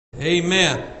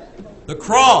Amen. The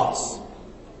cross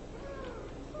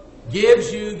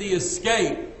gives you the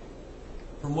escape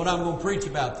from what I'm going to preach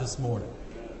about this morning.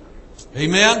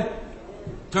 Amen.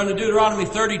 Turn to Deuteronomy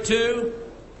 32.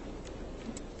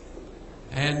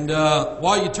 And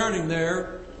while you're turning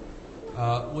there,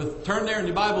 turn there in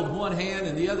your Bible with one hand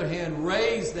and the other hand,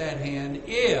 raise that hand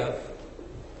if,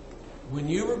 when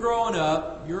you were growing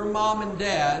up, your mom and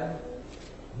dad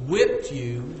whipped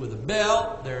you with a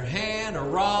belt, their hand, a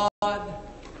rod,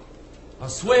 a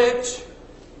switch,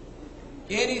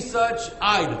 any such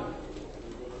item,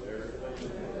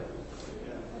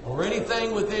 or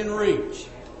anything within reach.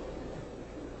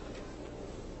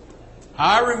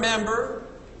 I remember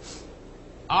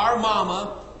our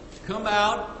mama come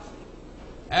out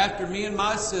after me and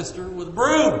my sister with a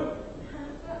broom.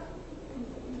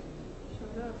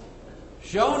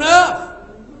 Sure enough,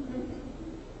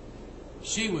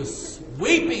 she was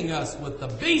sweeping us with the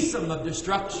besom of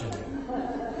destruction.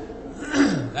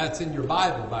 That's in your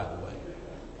Bible, by the way.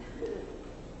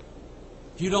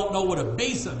 If you don't know what a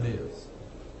besom is,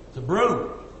 it's a broom.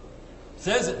 It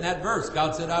says it in that verse.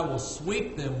 God said, I will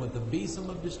sweep them with the besom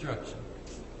of destruction.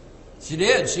 She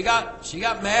did. She got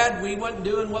mad. We wasn't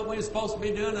doing what we were supposed to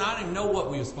be doing, and I didn't even know what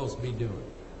we were supposed to be doing.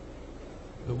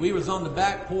 But we was on the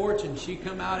back porch, and she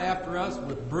come out after us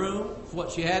with a broom,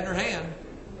 what she had in her hand.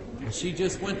 And she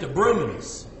just went to brooming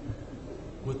us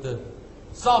with the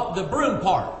broom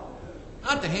part.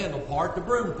 Not the handle part, the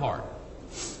broom part.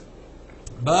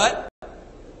 But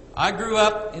I grew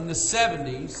up in the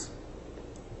 70s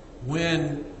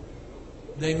when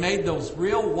they made those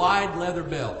real wide leather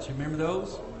belts. You remember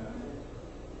those?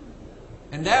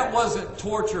 And that wasn't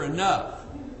torture enough.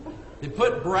 They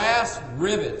put brass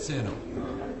rivets in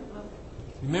them.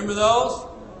 You remember those?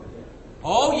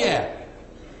 Oh, yeah.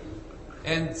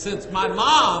 And since my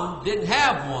mom didn't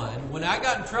have one, when I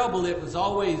got in trouble, it was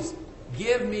always,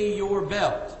 give me your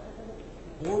belt.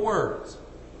 4 words.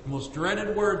 The most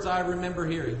dreaded words I remember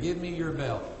hearing. Give me your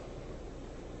belt.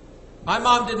 My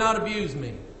mom did not abuse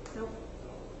me. Nope.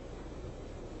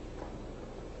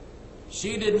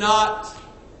 She did not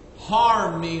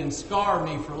harm me and scar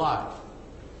me for life.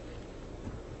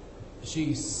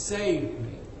 She saved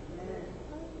me.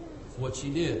 That's what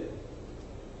she did.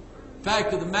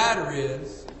 Fact of the matter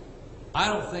is, I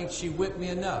don't think she whipped me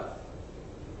enough.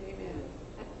 Amen.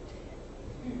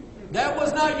 That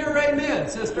was not your amen,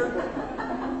 sister.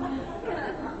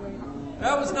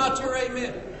 That was not your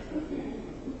amen.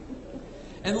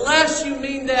 Unless you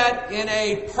mean that in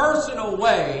a personal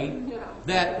way,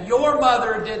 that your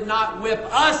mother did not whip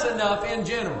us enough in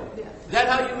general. Is that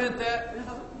how you meant that?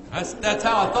 That's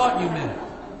how I thought you meant it.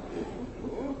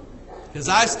 Because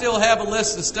I still have a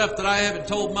list of stuff that I haven't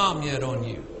told Mom yet on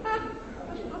you.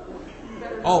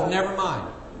 Oh, never mind.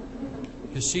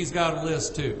 Because she's got a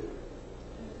list too.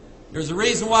 There's a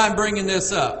reason why I'm bringing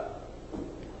this up.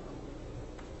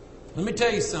 Let me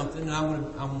tell you something, and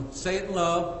I'm going to say it in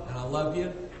love, and I love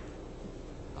you.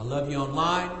 I love you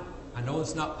online. I know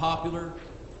it's not popular.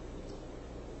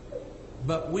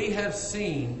 But we have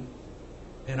seen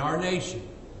in our nation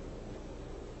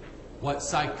what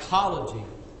psychology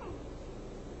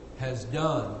has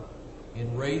done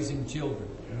in raising children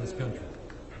in this country.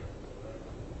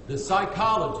 The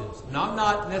psychologists, and I'm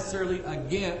not necessarily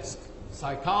against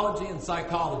psychology and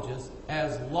psychologists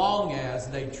as long as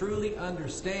they truly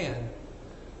understand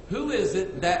who is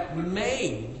it that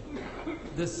made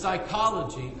the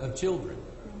psychology of children.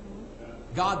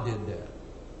 God did that.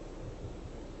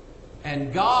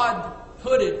 And God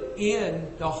put it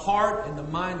in the heart and the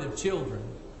mind of children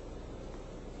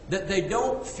that they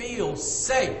don't feel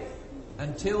safe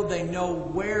until they know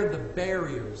where the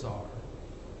barriers are.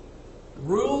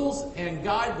 Rules and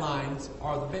guidelines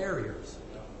are the barriers.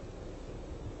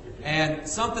 And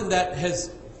something that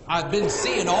I've been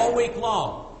seeing all week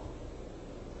long.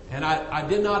 And I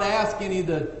did not ask any of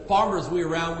the farmers we were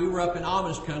around. We were up in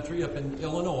Amish country, up in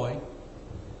Illinois.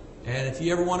 And if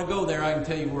you ever want to go there, I can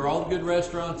tell you where all the good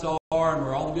restaurants are and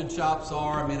where all the good shops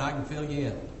are. I mean, I can fill you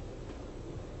in.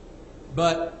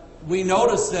 But we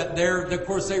noticed that of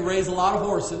course, they raise a lot of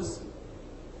horses.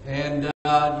 And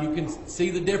you can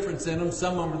see the difference in them.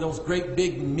 Some of them are those great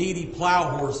big meaty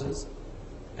plow horses.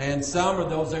 And some are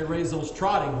those, they raise those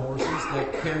trotting horses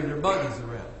that carry their buggies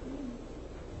around.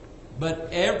 But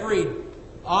every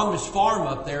Amish farm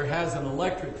up there has an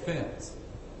electric fence.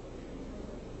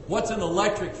 What's an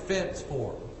electric fence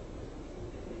for?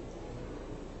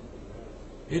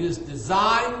 It is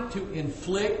designed to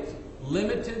inflict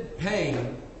limited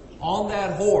pain on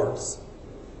that horse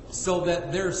so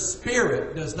that their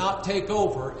spirit does not take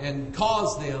over and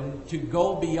cause them to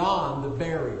go beyond the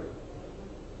barrier.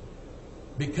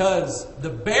 because the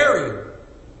barrier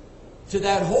to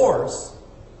that horse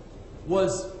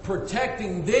was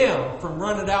protecting them from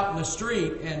running out in the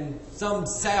street and some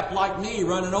sap like me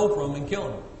running over them and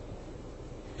killing them.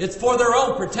 It's for their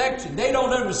own protection. They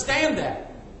don't understand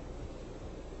that.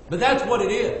 But that's what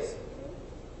it is.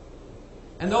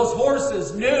 And those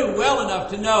horses knew well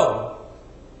enough to know,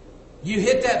 you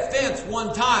hit that fence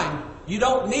one time, you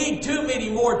don't need too many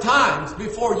more times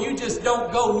before you just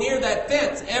don't go near that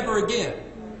fence ever again.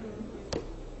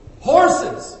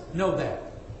 Horses know that.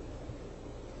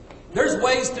 There's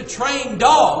ways to train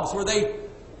dogs where they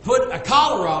put a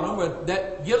collar on them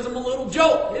that gives them a little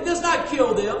jolt. It does not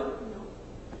kill them.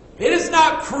 It is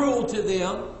not cruel to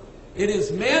them. It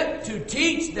is meant to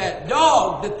teach that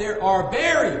dog that there are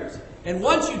barriers. And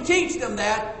once you teach them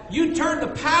that, you turn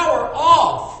the power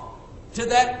off to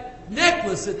that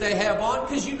necklace that they have on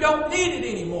because you don't need it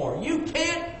anymore. You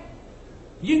can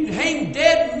hang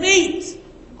dead meat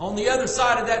on the other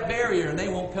side of that barrier and they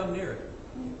won't come near it.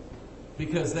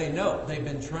 Because they know, they've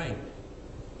been trained.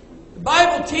 The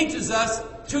Bible teaches us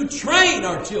to train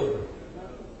our children.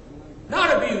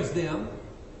 Not abuse them.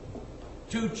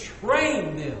 To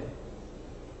train them.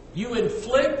 You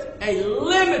inflict a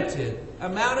limited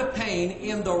amount of pain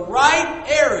in the right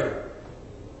area.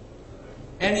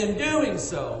 And in doing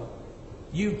so,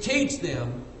 you teach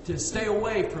them to stay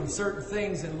away from certain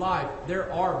things in life.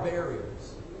 There are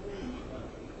barriers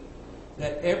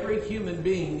that every human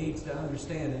being needs to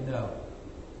understand and know.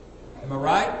 Am I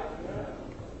right?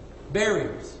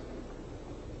 Barriers.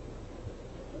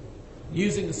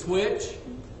 Using a switch,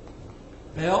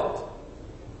 belt,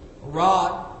 a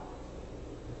rod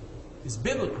is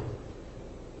biblical.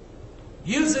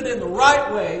 Use it in the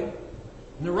right way,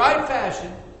 in the right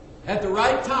fashion, at the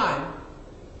right time,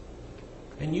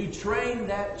 and you train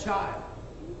that child.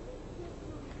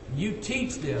 You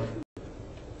teach them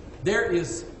there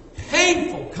is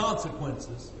painful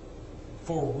consequences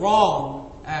for wrong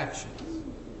actions.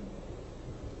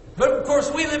 But of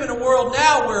course we live in a world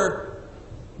now where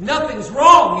nothing's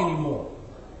wrong anymore.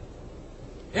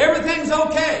 Everything's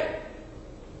okay.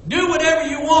 Do whatever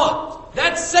you want.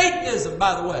 That's Satanism,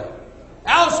 by the way.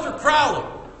 Aleister Crowley,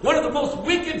 one of the most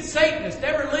wicked Satanists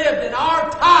ever lived in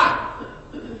our time.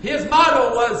 His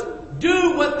motto was,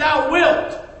 "Do what thou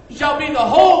wilt shall be the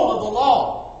whole of the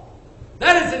law."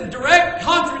 That is in direct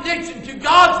contradiction to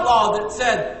God's law that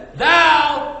said,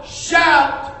 "Thou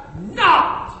shalt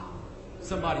not."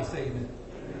 Somebody say amen.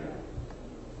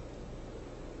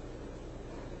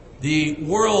 The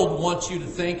world wants you to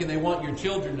think, and they want your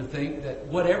children to think, that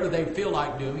whatever they feel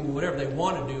like doing, whatever they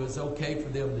want to do is okay for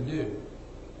them to do.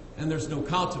 And there's no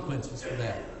consequences for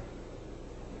that.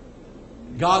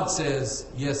 God says,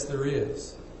 yes, there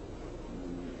is.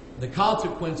 The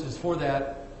consequences for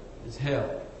that is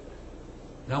hell.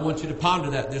 And I want you to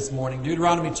ponder that this morning.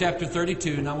 Deuteronomy chapter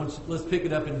 32, and let's pick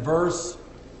it up in verse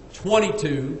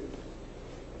 22.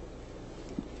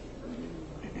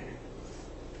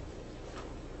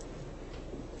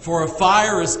 For a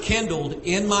fire is kindled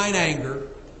in mine anger,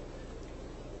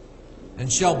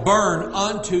 and shall burn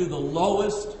unto the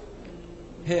lowest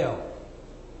hell,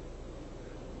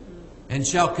 and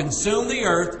shall consume the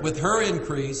earth with her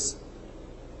increase,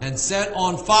 and set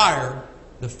on fire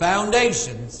the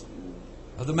foundations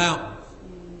of the mountains.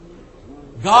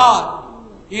 God,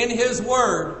 in His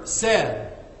Word,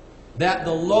 said that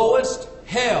the lowest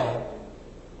hell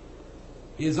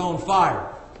is on fire.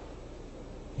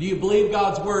 Do you believe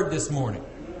God's Word this morning?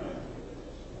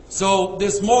 So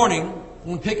this morning,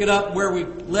 we'll pick it up where we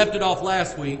left it off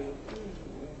last week.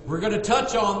 We're going to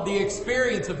touch on the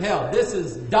experience of hell. This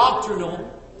is doctrinal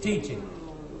teaching.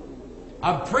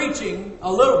 I'm preaching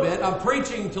a little bit. I'm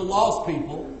preaching to lost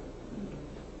people.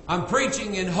 I'm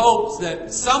preaching in hopes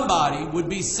that somebody would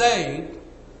be saved,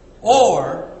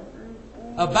 or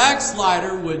a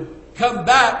backslider would come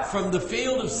back from the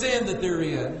field of sin that they're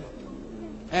in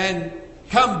and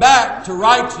come back to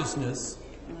righteousness,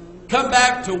 come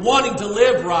back to wanting to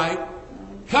live right,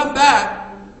 come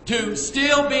back to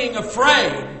still being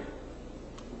afraid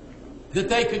that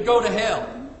they could go to hell.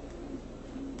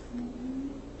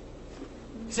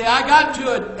 See, I got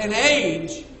to an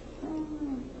age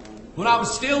when I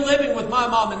was still living with my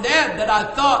mom and dad that I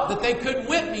thought that they couldn't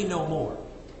whip me no more.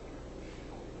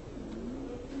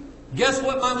 Guess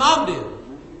what my mom did?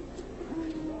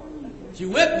 She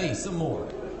whipped me some more.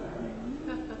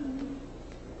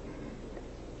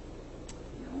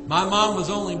 My mom was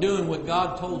only doing what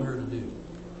God told her to do.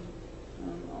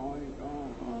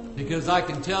 Because I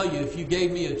can tell you, if you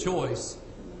gave me a choice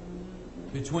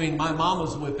between my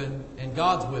mama's whipping and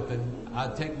God's whipping,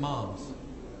 I'd take mom's.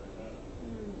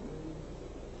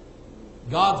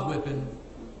 God's whipping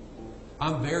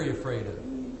I'm very afraid of it.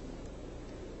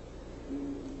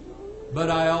 But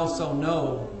I also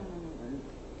know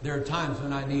there are times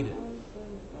when I need it.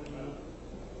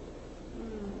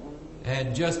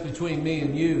 And just between me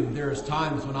and you, there's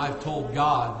times when I've told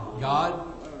God, God,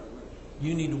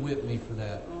 you need to whip me for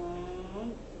that.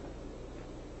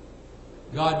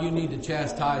 God, you need to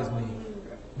chastise me.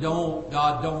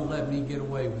 God, don't let me get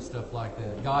away with stuff like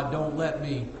that. God, don't let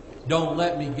me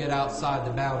get outside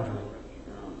the boundary.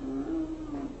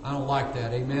 I don't like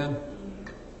that. Amen.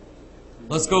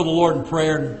 Let's go to the Lord in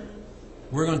prayer. And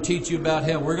we're going to teach you about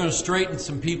hell. We're going to straighten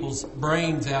some people's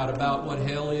brains out about what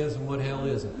hell is and what hell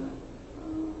isn't.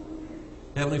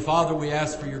 Heavenly Father, we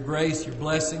ask for your grace, your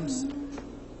blessings.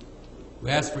 We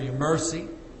ask for your mercy,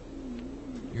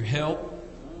 your help.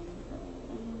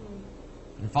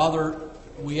 And Father,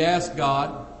 we ask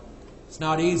God, it's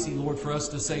not easy, Lord, for us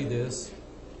to say this.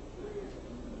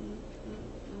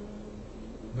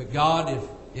 But God,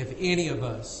 if any of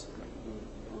us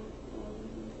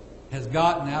has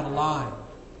gotten out of line,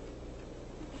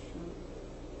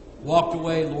 walked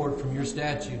away, Lord, from your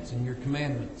statutes and your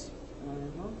commandments,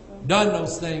 done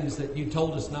those things that you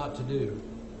told us not to do,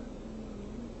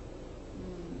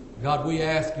 God, we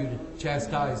ask you to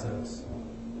chastise us.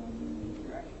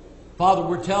 Father,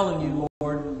 we're telling you,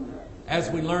 Lord, as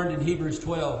we learned in Hebrews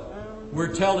 12,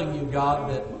 we're telling you, God,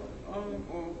 that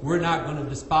we're not going to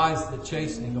despise the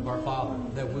chastening of our Father,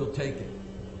 that we'll take it.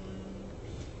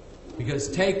 Because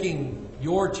taking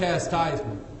your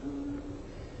chastisement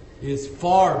is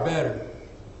far better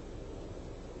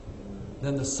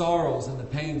than the sorrows and the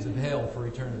pains of hell for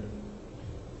eternity.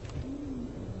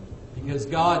 Because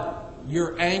God,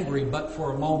 you're angry but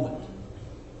for a moment.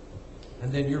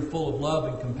 And then you're full of love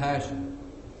and compassion.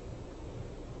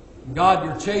 And God,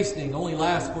 your chastening only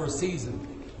lasts for a season.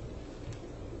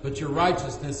 But your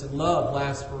righteousness and love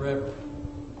lasts forever.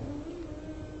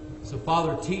 So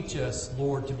Father, teach us,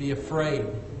 Lord, to be afraid.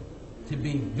 To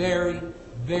be very,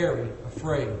 very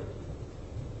afraid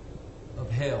of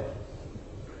hell.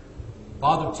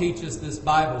 Father, teach us this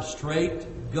Bible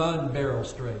straight, gun barrel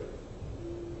straight.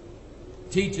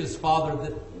 Teach us,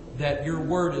 Father, that your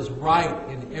word is right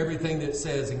in everything that it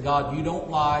says. And God, you don't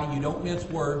lie, you don't mince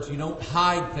words, you don't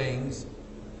hide things.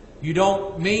 You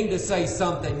don't mean to say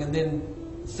something and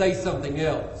then say something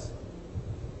else.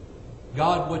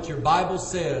 God, what your Bible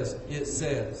says, it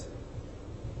says.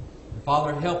 And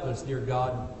Father, help us, dear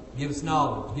God. Give us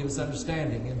knowledge, give us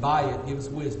understanding, and by it, give us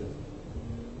wisdom.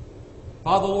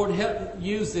 Father, Lord,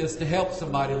 use this to help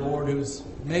somebody, Lord, who's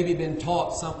maybe been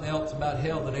taught something else about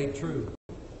hell that ain't true.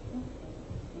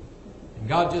 And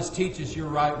God, just teach us your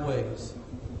right ways.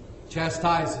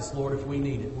 Chastise us, Lord, if we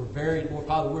need it.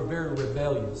 Father, we're very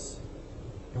rebellious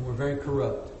and we're very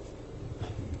corrupt.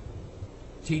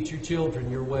 Teach your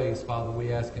children your ways, Father,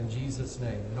 we ask in Jesus'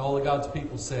 name. And all of God's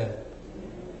people said,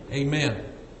 amen.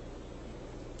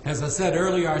 As I said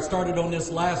earlier, I started on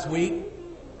this last week.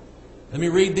 Let me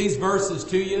read these verses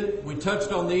to you. We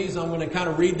touched on these. I'm going to kind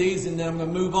of read these and then I'm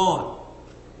going to move on.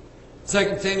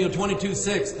 2 Samuel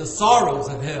 22:6. The sorrows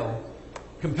of hell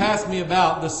compassed me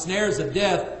about. The snares of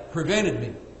death prevented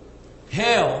me.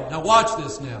 Hell, now watch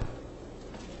this now.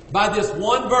 By this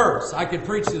one verse, I could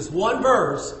preach this one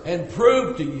verse and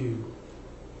prove to you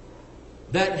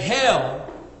that hell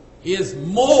is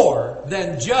more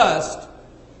than just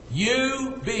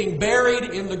you being buried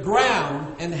in the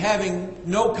ground and having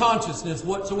no consciousness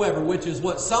whatsoever, which is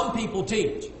what some people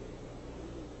teach.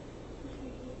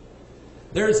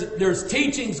 There's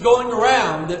teachings going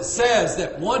around that says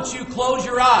that once you close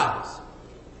your eyes,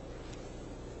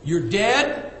 you're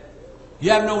dead, you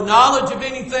have no knowledge of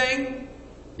anything,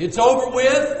 it's over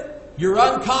with, you're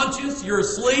unconscious, you're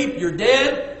asleep, you're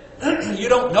dead, you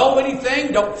don't know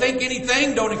anything, don't think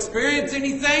anything, don't experience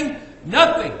anything,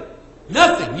 nothing.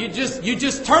 Nothing. You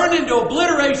just turn into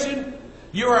obliteration.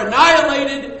 You are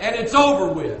annihilated and it's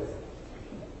over with.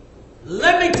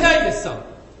 Let me tell you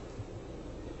something.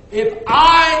 If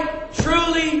I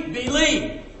truly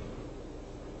believed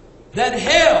that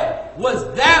hell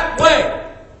was that way,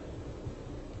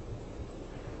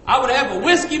 I would have a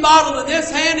whiskey bottle in this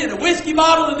hand and a whiskey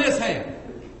bottle in this hand.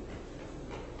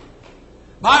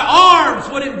 My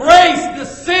arms would embrace the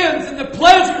sins and the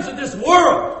pleasures of this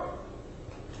world.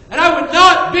 And I would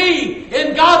not be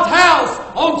in God's house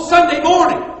on Sunday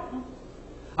morning.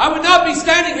 I would not be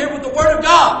standing here with the Word of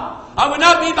God. I would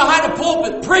not be behind a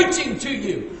pulpit preaching to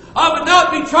you. I would not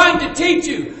be trying to teach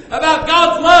you about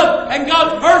God's love and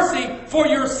God's mercy for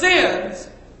your sins.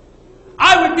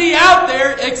 I would be out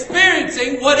there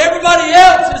experiencing what everybody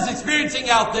else is experiencing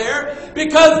out there,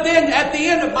 because then at the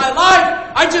end of my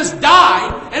life, I just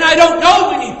die and I don't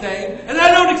know anything and I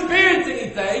don't experience anything.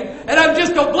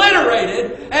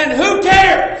 obliterated, and who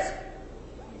cares?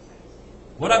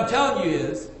 What I'm telling you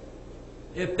is,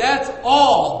 if that's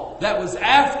all that was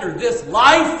after this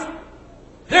life,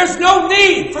 there's no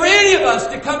need for any of us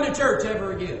to come to church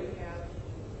ever again.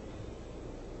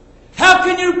 How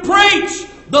can you preach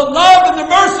the love and the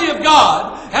mercy of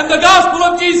God and the gospel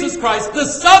of Jesus Christ, the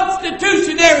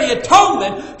substitutionary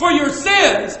atonement for your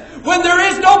sins, when there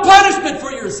is no punishment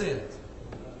for your sins?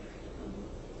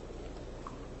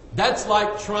 That's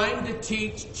like trying to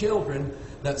teach children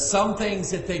that some things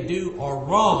that they do are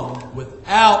wrong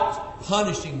without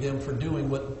punishing them for doing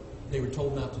what they were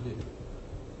told not to do.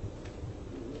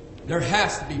 There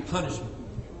has to be punishment.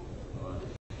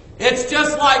 It's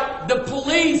just like the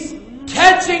police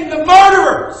catching the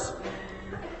murderers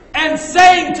and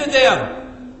saying to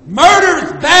them,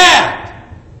 "Murder's bad.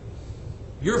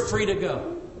 You're free to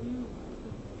go."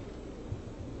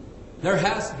 There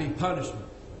has to be punishment.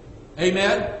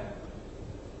 Amen?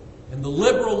 And the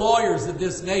liberal lawyers of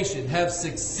this nation have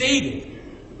succeeded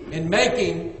in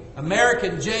making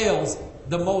American jails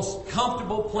the most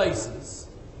comfortable places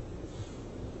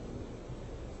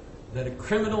that a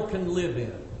criminal can live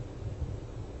in.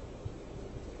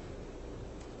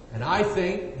 And I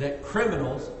think that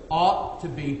criminals ought to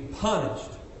be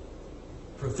punished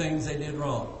for things they did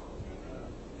wrong.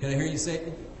 Can I hear you say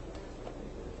it?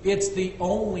 It's the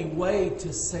only way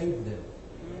to save them.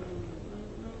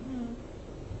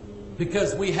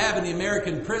 Because we have in the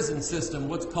American prison system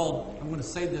what's called, I'm going to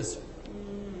say this,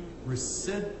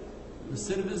 recidivism?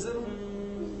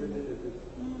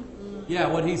 Yeah,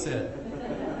 what he said.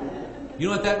 You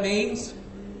know what that means?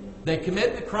 They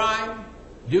commit the crime,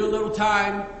 do a little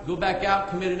time, go back out,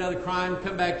 commit another crime,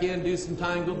 come back in, do some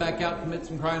time, go back out, commit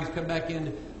some crimes, come back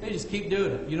in. They just keep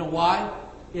doing it. You know why?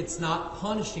 It's not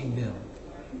punishing them.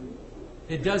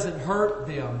 It doesn't hurt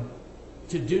them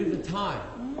to do the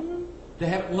time. They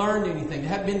haven't learned anything. They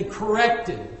haven't been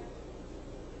corrected.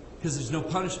 Because there's no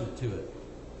punishment to it.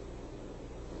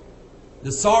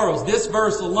 The sorrows, this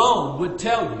verse alone would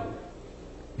tell you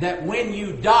that when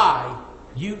you die,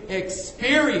 you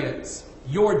experience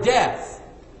your death.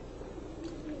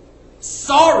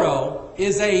 Sorrow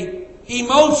is an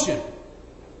emotion.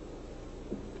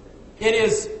 It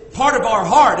is part of our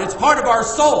heart. It's part of our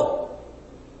soul.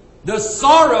 The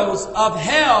sorrows of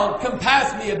hell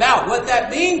compass me about. What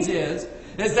that means is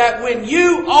that when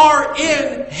you are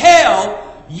in hell,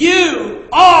 you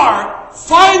are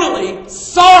finally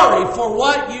sorry for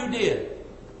what you did.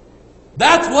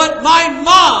 That's what my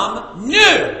mom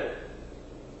knew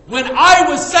when I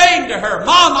was saying to her,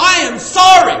 "Mom, I am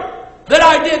sorry that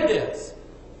I did this."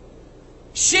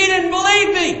 She didn't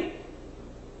believe me.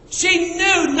 She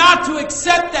knew not to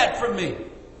accept that from me.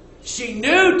 She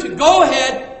knew to go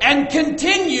ahead and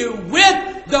continue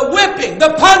with the whipping,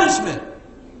 the punishment,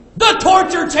 the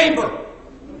torture chamber.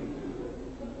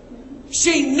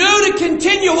 She knew to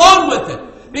continue on with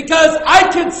it because I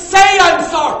could say I'm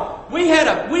sorry. We had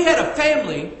a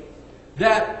family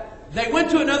that they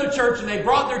went to another church and they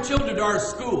brought their children to our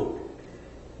school.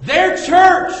 Their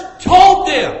church told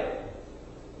them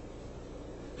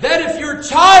that if your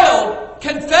child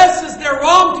confesses their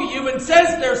wrong to you and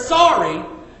says they're sorry,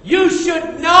 you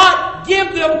should not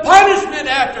give them punishment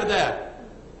after that.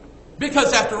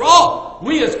 Because after all,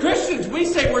 we as Christians, we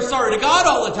say we're sorry to God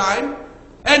all the time.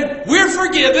 And we're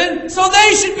forgiven, so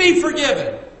they should be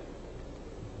forgiven.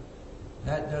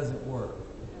 That doesn't work.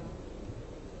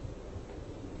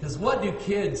 Because what do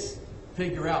kids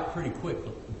figure out pretty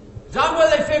quickly? John,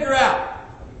 what do they figure out?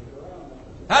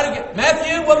 How to get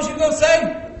Matthew, what was you going to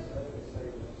say?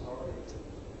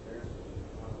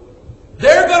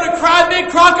 They're going to cry big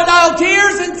crocodile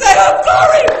tears and say, "I'm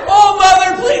sorry. Oh,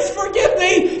 Mother, please forgive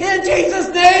me in Jesus'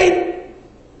 name."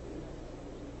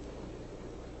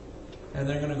 And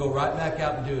they're going to go right back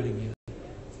out and do it again.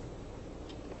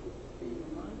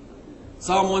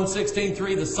 Psalm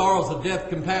 116:3, "The sorrows of death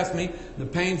compassed me, the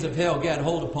pains of hell gat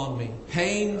hold upon me."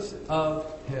 Pains of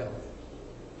hell.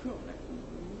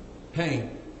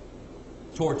 Pain.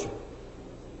 Torture.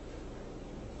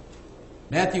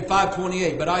 Matthew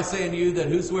 5:28, "But I say unto you that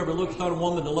whosoever looketh on a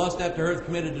woman to lust after her hath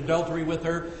committed adultery with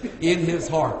her in his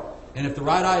heart. And if the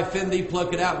right eye offend thee,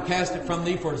 pluck it out and cast it from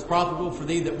thee, for it is profitable for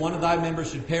thee that one of thy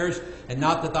members should perish, and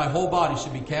not that thy whole body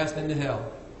should be cast into hell.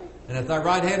 And if thy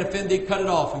right hand offend thee, cut it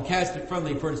off and cast it from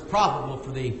thee, for it is profitable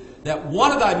for thee that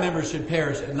one of thy members should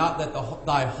perish, and not that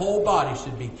thy whole body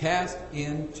should be cast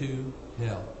into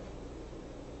hell."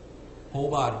 Whole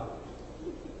body.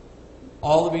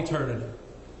 All of eternity.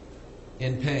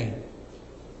 In pain.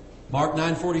 Mark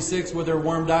 9:46, "Where their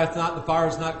worm dieth not, the fire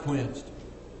is not quenched."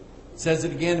 It says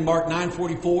it again in Mark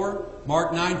 9:44,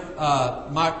 Mark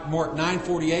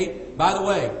 9:48. By the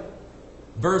way,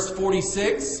 verse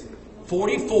 46,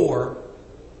 44.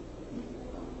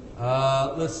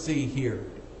 Let's see here.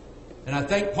 And I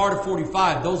think part of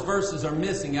 45, those verses are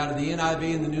missing out of the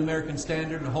NIV and the New American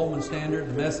Standard and the Holman Standard,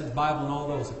 the Message Bible and all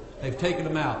those. They've taken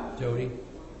them out, Jody.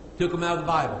 Took them out of the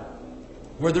Bible.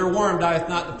 Where their worm dieth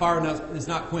not, the fire is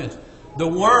not quenched. The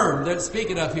worm that's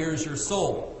speaking of here is your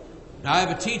soul. Now, I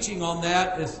have a teaching on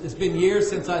that. It's been years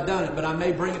since I've done it, but I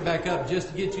may bring it back up just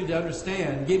to get you to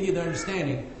understand, give you the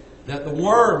understanding that the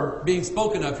worm being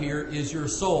spoken of here is your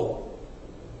soul.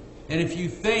 And if you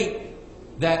think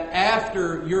that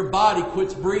after your body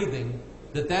quits breathing,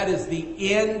 that is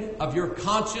the end of your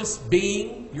conscious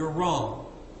being, you're wrong.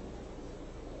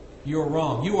 You're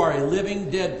wrong. You are a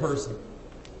living dead person.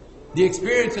 The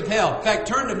experience of hell. In fact,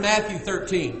 turn to Matthew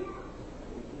 13.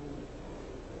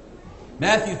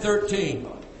 Matthew 13.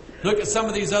 Look at some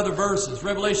of these other verses.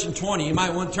 Revelation 20, you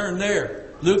might want to turn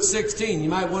there. Luke 16, you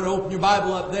might want to open your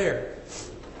Bible up there.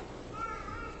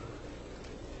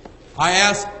 I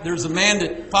asked, there's a man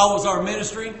that follows our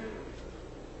ministry.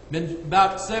 Been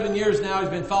about 7 years now he's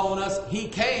been following us. He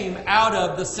came out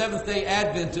of the Seventh-day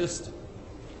Adventist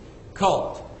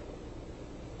cult.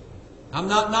 I'm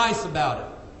not nice about it.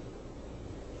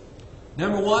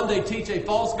 Number one, they teach a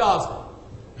false gospel.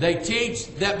 They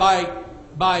teach that by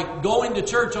going to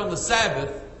church on the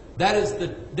Sabbath, that is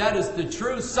the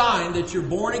true sign that you're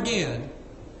born again.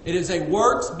 It is a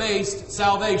works-based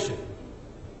salvation.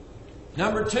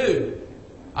 Number two,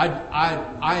 I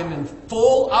am in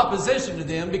full opposition to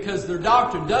them because their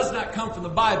doctrine does not come from the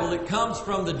Bible. It comes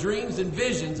from the dreams and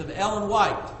visions of Ellen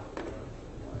White,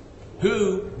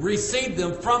 who received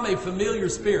them from a familiar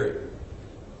spirit.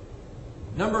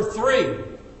 Number three,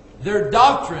 their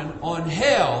doctrine on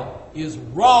hell is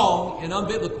wrong and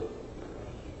unbiblical.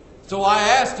 So I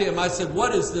asked him, I said,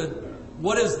 what is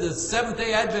the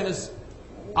Seventh-day Adventist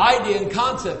idea and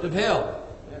concept of hell?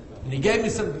 And he gave me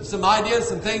some ideas,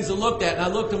 some things to look at, and I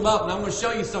looked them up, and I'm going to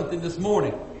show you something this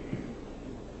morning.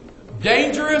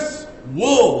 Dangerous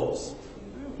wolves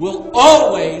will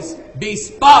always be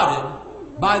spotted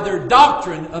by their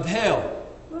doctrine of hell.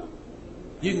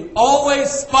 You can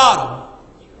always spot them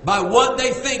by what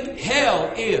they think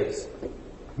hell is.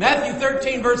 Matthew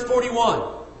 13, verse 41.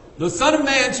 The Son of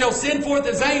Man shall send forth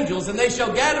his angels, and they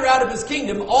shall gather out of his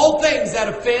kingdom all things that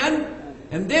offend,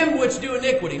 and them which do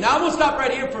iniquity. Now, I'm going to stop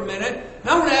right here for a minute. And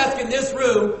I'm going to ask in this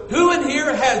room, who in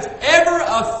here has ever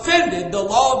offended the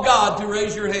law of God to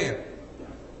raise your hand?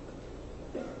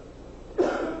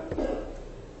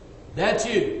 That's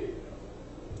you.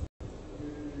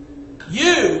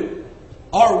 You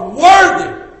are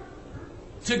worthy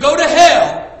to go to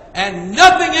hell and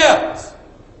nothing else.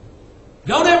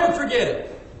 Don't ever forget it.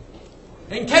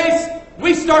 In case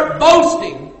we start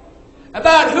boasting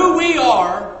about who we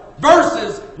are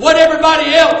versus what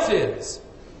everybody else is.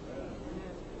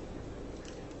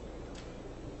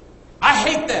 I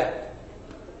hate that.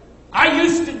 I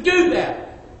used to do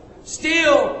that.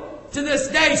 Still, to this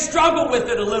day, struggle with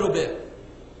it a little bit.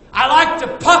 I like to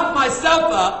puff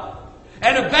myself up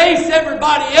and abase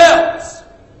everybody else.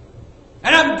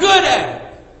 And I'm good at it.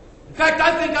 In fact,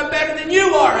 I think I'm better than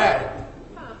you are at it.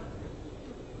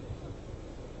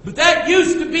 But that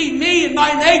used to be me and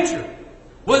my nature.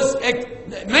 Was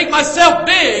make myself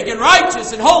big and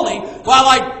righteous and holy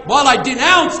while I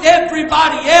denounced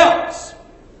everybody else.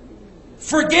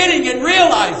 Forgetting and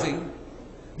realizing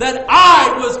that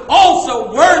I was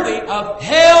also worthy of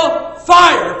hell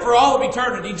fire for all of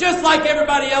eternity, just like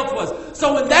everybody else was.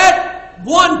 So in that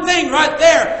one thing right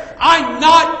there, I'm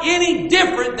not any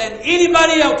different than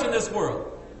anybody else in this world.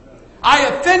 I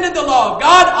offended the law of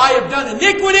God. I have done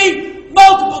iniquity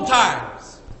multiple times.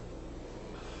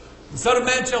 The Son of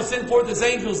Man shall send forth his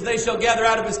angels, and they shall gather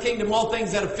out of his kingdom all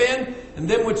things that offend, and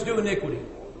them which do iniquity,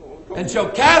 and shall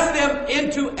cast them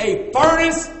into a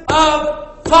furnace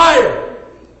of fire.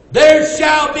 There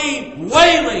shall be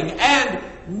wailing and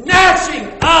gnashing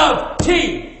of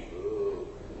teeth.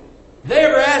 They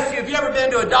ever ask you, have you ever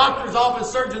been to a doctor's office,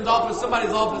 surgeon's office,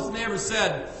 somebody's office, and they ever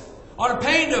said, on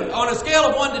a scale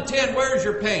of 1 to 10, where's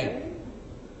your pain?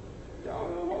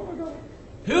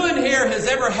 Who in here has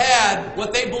ever had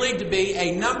what they believe to be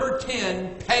a number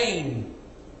 10 pain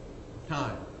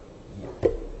time?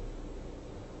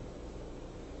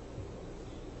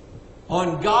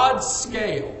 On God's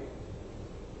scale,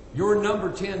 your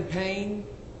number 10 pain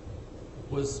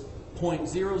was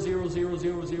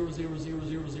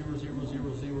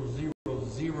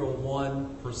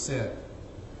 0.00000000000001%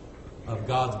 of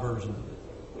God's version of it.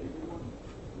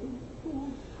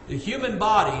 The human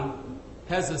body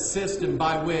has a system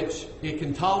by which it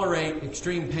can tolerate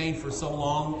extreme pain for so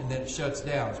long and then it shuts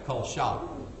down. It's called shock.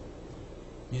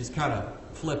 You just kind of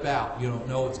flip out. You don't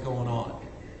know what's going on.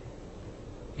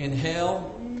 In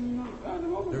hell,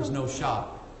 there's no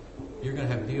shock. You're going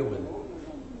to have to deal with it.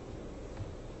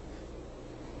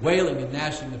 Wailing and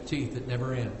gnashing of teeth that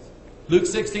never ends. Luke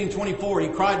 16:24, he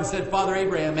cried and said, Father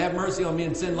Abraham, have mercy on me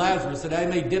and send Lazarus, that I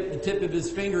may dip the tip of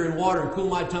his finger in water and cool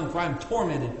my tongue, for I am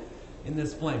tormented in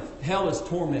this flame. Hell is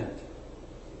torment.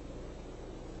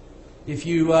 If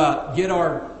you get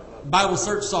our Bible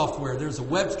search software, there's a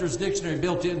Webster's dictionary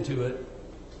built into it.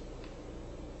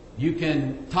 You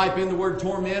can type in the word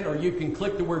torment, or you can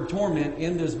click the word torment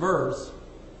in this verse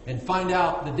and find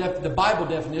out the Bible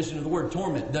definition of the word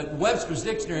torment. The Webster's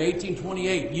Dictionary,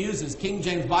 1828, uses King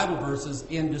James Bible verses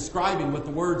in describing what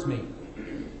the words mean.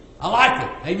 I like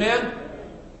it. Amen?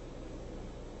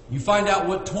 You find out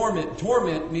what torment.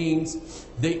 Torment means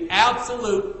the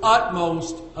absolute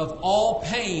utmost of all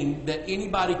pain that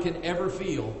anybody can ever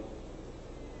feel.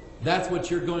 That's what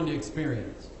you're going to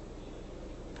experience.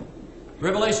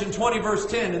 Revelation 20 verse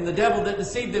 10, and the devil that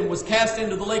deceived them was cast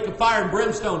into the lake of fire and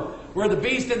brimstone, where the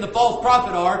beast and the false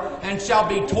prophet are, and shall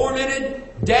be tormented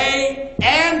day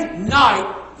and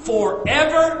night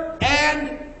forever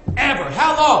and ever.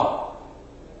 How long?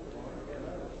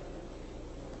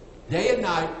 Day and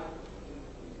night,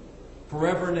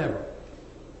 forever and ever.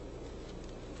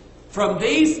 From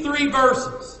these three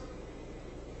verses,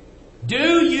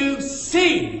 do you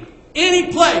see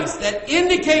any place that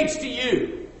indicates to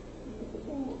you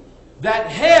that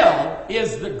hell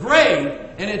is the grave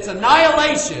and it's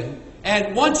annihilation,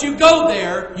 and once you go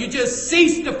there, you just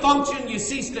cease to function, you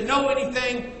cease to know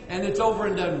anything, and it's over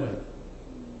and done with?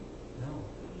 No.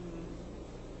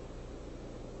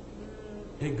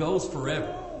 It goes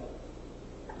forever.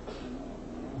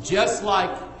 Just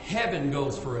like heaven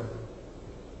goes forever,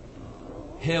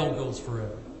 hell goes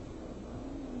forever.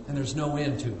 And there's no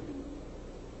end to it.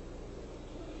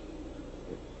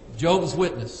 Jehovah's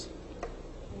Witness.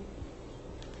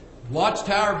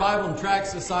 Watchtower Bible and Tract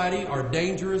Society are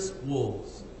dangerous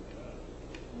wolves.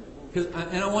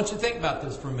 And I want you to think about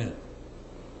this for a minute.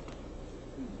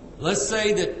 Let's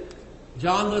say that,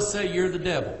 John, let's say you're the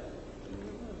devil.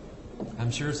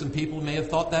 I'm sure some people may have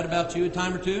thought that about you a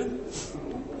time or two.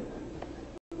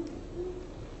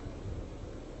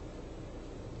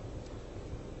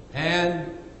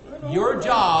 And your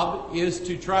job is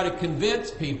to try to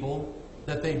convince people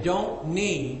that they don't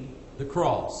need the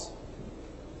cross.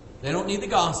 They don't need the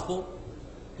gospel.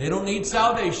 They don't need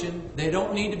salvation. They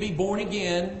don't need to be born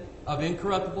again of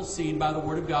incorruptible seed by the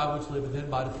word of God, which liveth and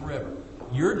abideth forever.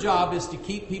 Your job is to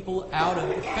keep people out of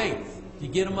the faith. You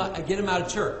get them out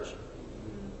of church.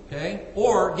 Okay?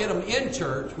 Or get them in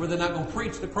church where they're not going to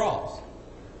preach the cross.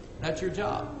 That's your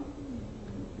job.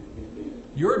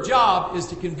 Your job is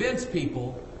to convince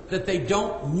people that they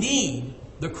don't need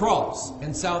the cross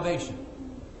and salvation.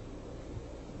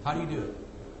 How do you do it?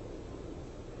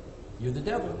 You're the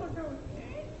devil.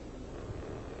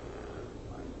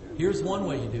 Here's one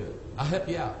way you do it. I'll help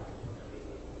you out.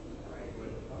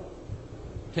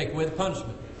 Take away the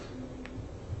punishment.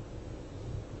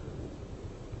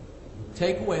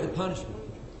 Take away the punishment.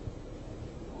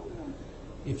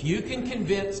 If you can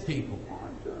convince people,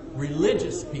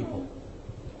 religious people,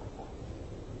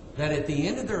 that at the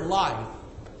end of their life,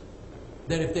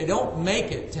 that if they don't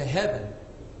make it to heaven,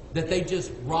 that they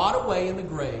just rot away in the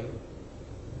grave,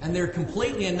 and they're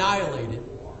completely annihilated,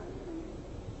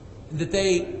 that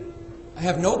they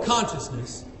have no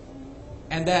consciousness,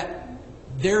 and that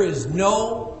there is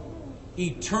no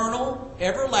eternal,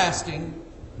 everlasting,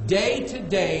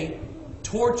 day-to-day,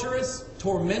 torturous,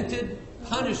 tormented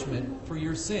punishment for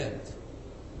your sins.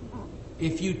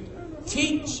 If you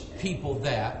teach people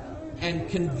that and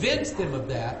convince them of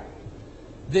that,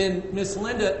 then, Miss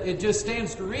Linda, it just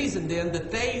stands to reason then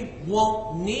that they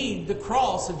won't need the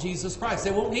cross of Jesus Christ.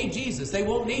 They won't need Jesus. They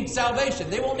won't need salvation.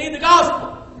 They won't need the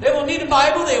gospel. They won't need the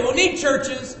Bible. They won't need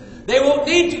churches. They won't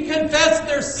need to confess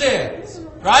their sins.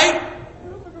 Right?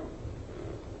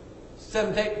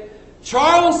 7th.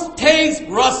 Charles Taze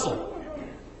Russell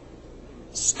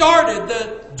started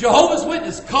the Jehovah's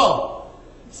Witness cult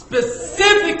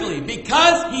specifically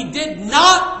because he did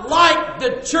not like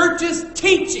the church's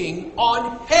teaching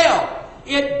on hell.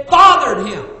 It bothered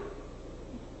him.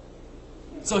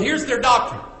 So here's their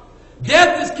doctrine.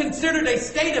 Death is considered a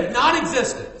state of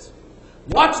non-existence.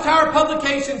 Watchtower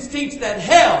Publications teach that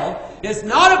hell is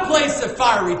not a place of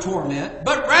fiery torment,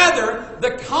 but rather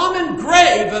the common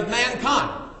grave of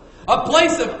mankind. A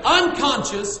place of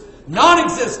unconscious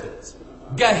non-existence.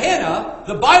 Gehenna,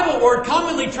 the Bible word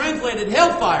commonly translated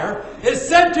hellfire, is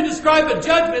said to describe a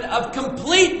judgment of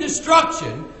complete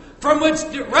destruction from which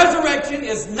resurrection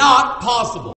is not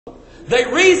possible. They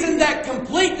reason that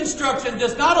complete destruction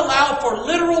does not allow for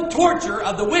literal torture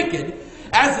of the wicked,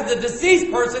 as the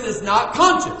deceased person is not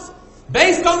conscious.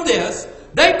 Based on this,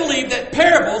 they believe that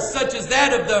parables such as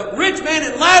that of the rich man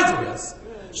and Lazarus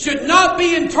should not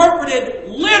be interpreted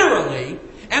literally,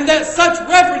 and that such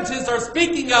references are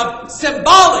speaking of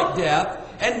symbolic death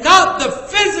and not the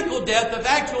physical death of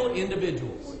actual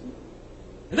individuals.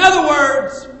 In other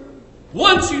words,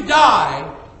 once you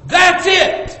die, that's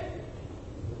it.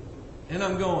 And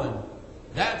I'm going,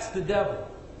 that's the devil.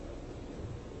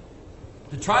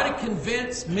 To try to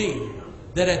convince me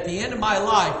that at the end of my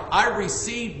life I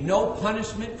received no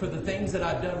punishment for the things that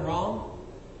I've done wrong,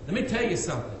 let me tell you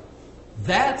something.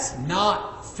 That's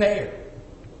not fair.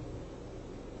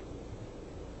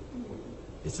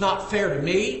 It's not fair to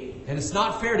me, and it's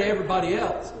not fair to everybody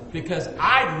else, because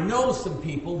I know some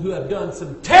people who have done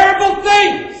some terrible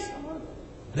things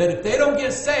that if they don't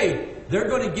get saved, they're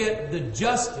going to get the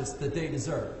justice that they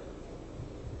deserve.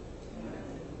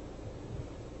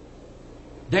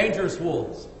 Dangerous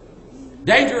wolves.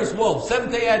 Dangerous wolves.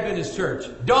 Seventh-day Adventist Church.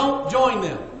 Don't join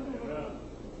them.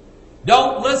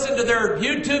 Don't listen to their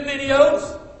YouTube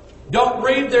videos. Don't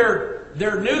read their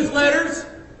newsletters.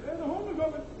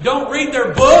 Don't read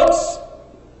their books.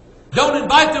 Don't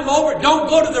invite them over. Don't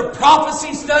go to their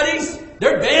prophecy studies.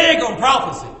 They're big on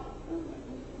prophecy.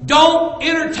 Don't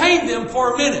entertain them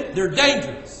for a minute. They're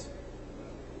dangerous.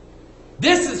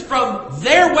 This is from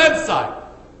their website.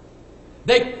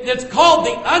 It's called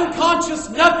the unconscious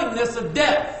nothingness of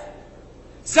death.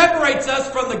 Separates us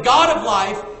from the God of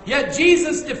life, yet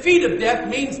Jesus' defeat of death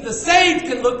means the saved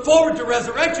can look forward to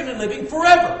resurrection and living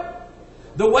forever.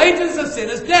 The wages of sin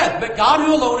is death, but God,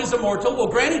 who alone is immortal, will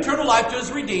grant eternal life to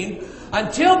His redeemed.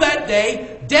 Until that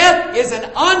day, death is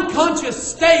an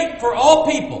unconscious state for all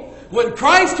people. When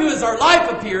Christ, who is our life,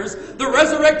 appears, the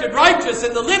resurrected righteous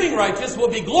and the living righteous will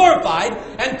be glorified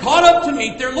and caught up to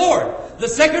meet their Lord. The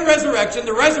second resurrection,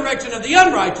 the resurrection of the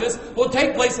unrighteous, will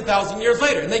take place 1,000 years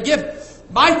later. And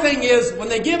my thing is, when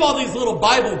they give all these little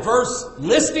Bible verse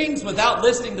listings without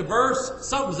listing the verse,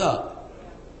 something's up.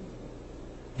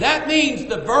 That means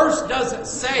the verse doesn't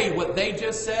say what they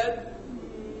just said,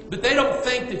 but they don't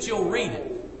think that you'll read it.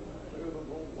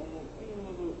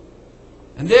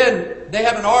 And then they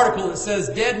have an article that says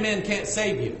dead men can't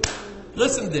save you.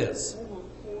 Listen to this.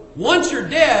 Once you're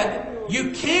dead,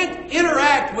 you can't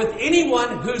interact with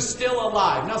anyone who's still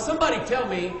alive. Now somebody tell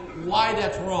me why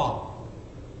that's wrong.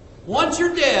 Once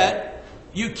you're dead,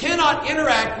 you cannot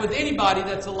interact with anybody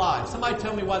that's alive. Somebody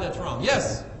tell me why that's wrong.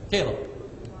 Yes, Caleb.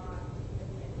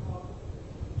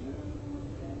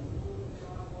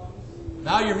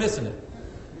 Now you're missing it.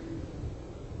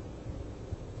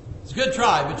 It's a good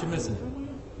try, but you're missing it.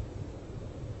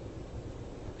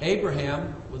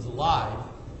 Abraham was alive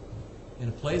in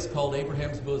a place called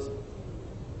Abraham's bosom.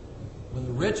 When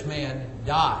the rich man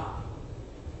died,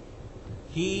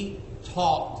 he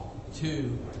talked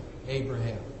to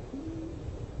Abraham.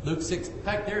 Luke 6. In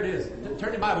fact, there it is.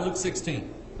 Turn your Bible, Luke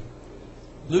 16.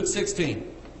 Luke 16.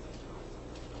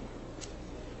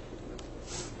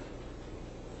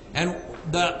 And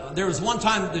there was one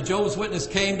time the Jehovah's Witness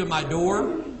came to my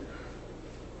door,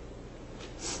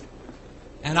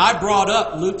 and I brought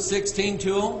up Luke 16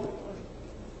 to them,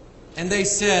 and they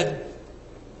said,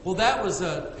 well, that was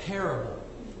a parable.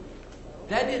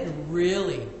 That didn't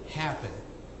really happen.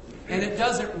 And it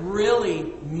doesn't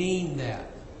really mean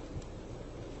that.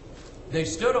 They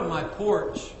stood on my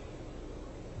porch,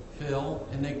 Phil,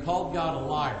 and they called God a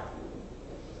liar.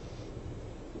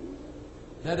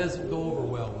 That doesn't go over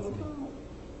well with me.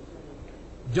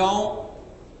 Don't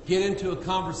get into a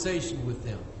conversation with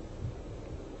them.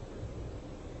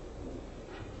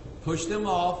 Push them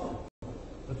off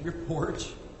of your porch.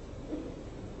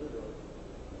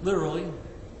 Literally.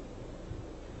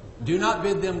 Do not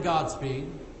bid them Godspeed.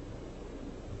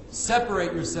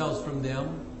 Separate yourselves from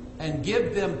them and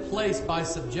give them place by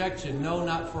subjection, no,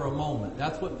 not for a moment.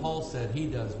 That's what Paul said he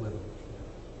does with them.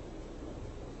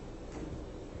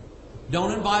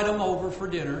 Don't invite them over for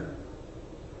dinner.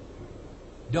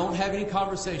 Don't have any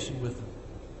conversation with them,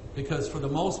 because for the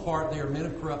most part they are men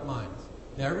of corrupt minds.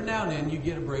 Now, every now and then you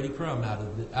get a Brady Crumb out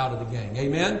of the gang.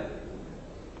 Amen?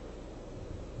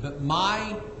 But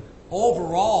my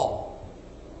overall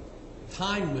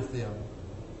time with them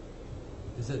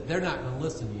is that they're not going to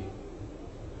listen to you.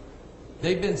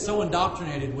 They've been so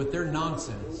indoctrinated with their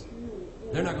nonsense,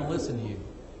 they're not going to listen to you.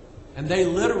 And they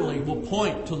literally will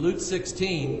point to Luke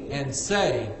 16 and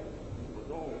say,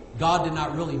 God did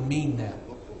not really mean that.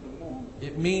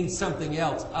 it means something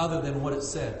else other than what it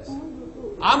says.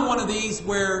 I'm one of these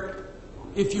where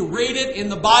if you read it in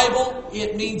the Bible,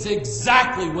 it means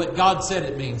exactly what God said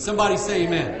it means. Somebody say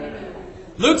amen.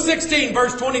 Luke 16,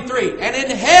 verse 23. And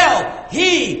in hell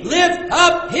he lift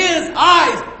up his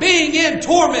eyes, being in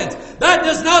torment. That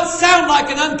does not sound like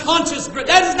an unconscious... That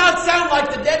does not sound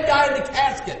like the dead guy in the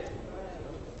casket.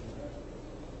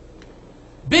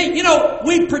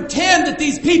 We pretend that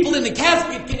these people in the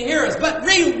casket can hear us, but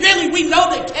really we know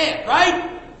they can't,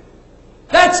 right?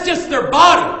 That's just their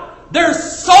body. Their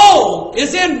soul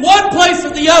is in one place or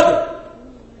the other.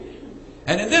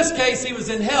 And in this case, he was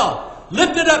in hell.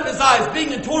 Lifted up his eyes,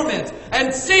 being in torment,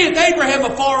 and seeth Abraham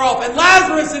afar off, and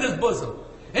Lazarus in his bosom.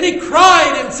 And he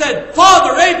cried and said,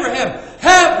 Father Abraham,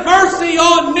 have mercy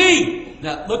on me.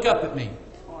 Now, look up at me.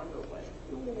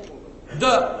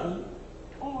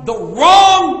 The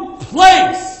wrong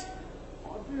place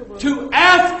to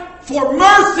ask for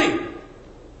mercy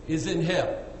is in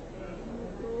hell.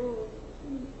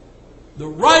 The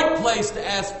right place to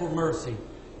ask for mercy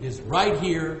is right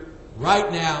here, right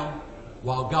now,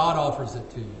 while God offers it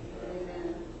to you.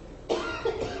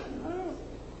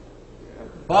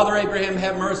 Father Abraham,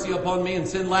 have mercy upon me and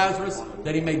send Lazarus,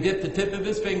 that he may dip the tip of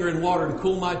his finger in water and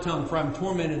cool my tongue, for I am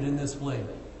tormented in this flame.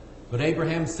 But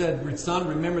Abraham said, Son,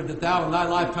 remember that thou in thy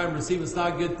lifetime receivest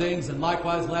thy good things, and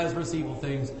likewise Lazarus evil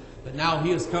things. But now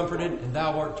he is comforted, and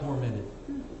thou art tormented.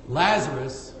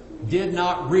 Lazarus did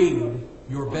not read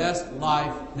your best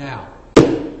life now.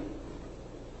 The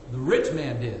rich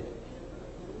man did.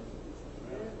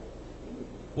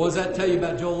 What does that tell you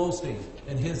about Joel Osteen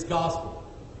and his gospel?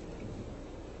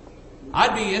 I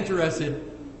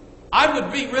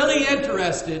would be really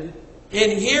interested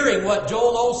in hearing what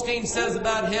Joel Osteen says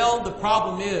about hell. The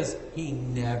problem is, he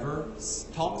never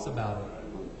talks about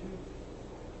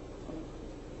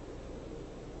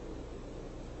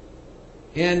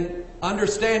it. In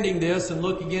understanding this and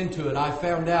looking into it, I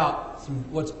found out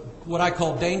what I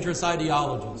call dangerous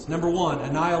ideologies. Number one,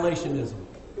 annihilationism.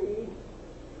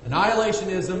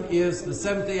 Annihilationism is the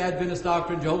Seventh-day Adventist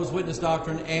doctrine, Jehovah's Witness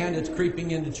doctrine, and it's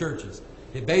creeping into churches.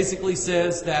 It basically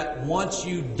says that once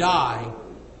you die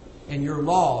and you're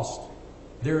lost,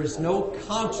 there is no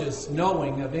conscious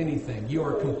knowing of anything. You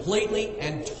are completely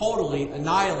and totally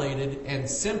annihilated and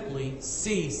simply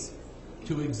cease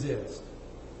to exist.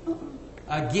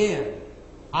 Again,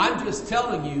 I'm just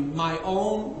telling you my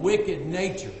own wicked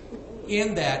nature,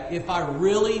 in that if I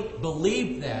really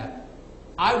believed that,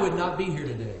 I would not be here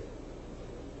today.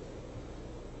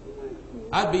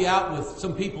 I'd be out with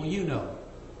some people you know.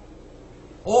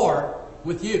 Or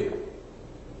with you.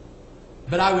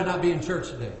 But I would not be in church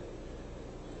today.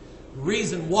 The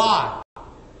reason why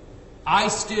I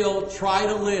still try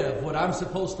to live what I'm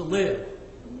supposed to live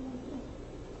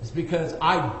is because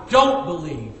I don't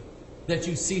believe that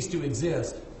you cease to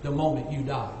exist the moment you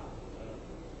die.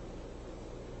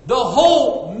 The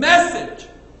whole message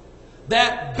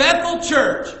that Bethel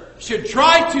Church should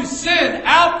try to send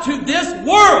out to this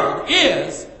world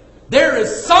is, there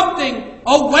is something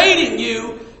awaiting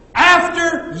you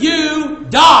after you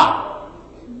die.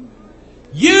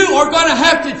 You are going to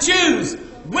have to choose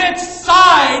which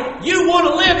side you want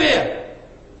to live in.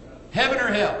 Heaven or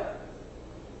hell.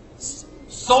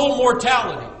 Soul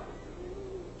mortality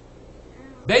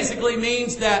basically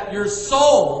means that your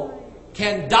soul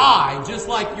can die just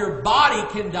like your body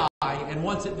can die, and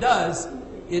once it does,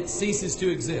 it ceases to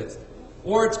exist.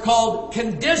 Or it's called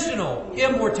conditional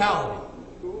immortality.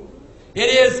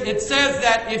 It says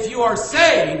that if you are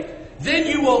saved, then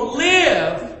you will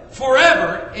live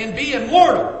forever and be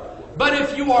immortal. But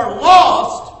if you are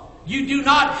lost, you do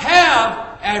not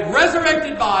have a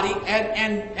resurrected body,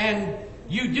 and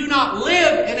you do not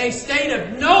live in a state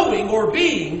of knowing or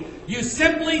being. You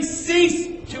simply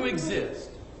cease to exist.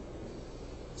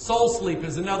 Soul sleep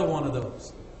is another one of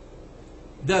those.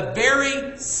 The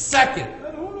very second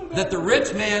that the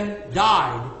rich man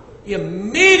died,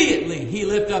 immediately he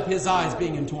lifted up his eyes,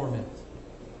 being in torment.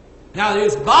 Now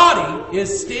his body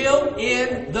is still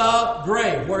in the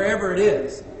grave, wherever it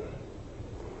is.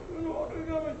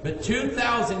 But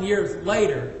 2,000 years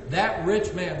later, that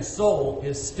rich man's soul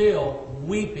is still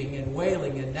weeping and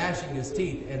wailing and gnashing his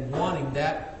teeth and wanting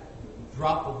that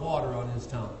drop of water on his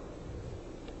tongue.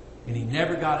 And he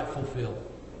never got it fulfilled.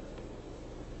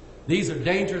 These are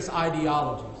dangerous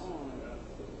ideologies.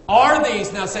 Are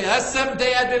these, now say, that's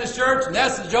Seventh-day Adventist Church, and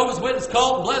that's the Jehovah's Witness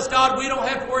cult, and bless God, we don't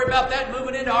have to worry about that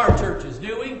moving into our churches,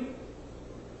 do we?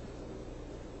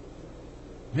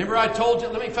 Remember I told you,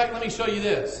 let me show you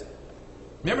this.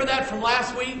 Remember that from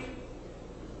last week?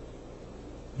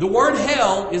 The word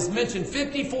hell is mentioned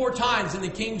 54 times in the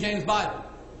King James Bible.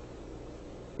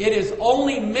 It is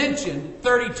only mentioned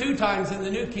 32 times in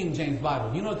the New King James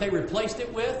Bible. You know what they replaced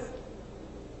it with?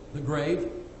 The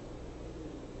grave.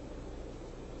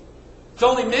 It's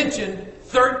only mentioned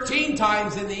 13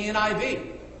 times in the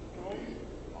NIV.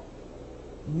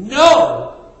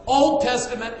 No Old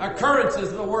Testament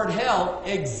occurrences of the word hell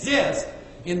exist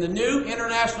in the New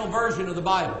International Version of the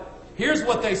Bible. Here's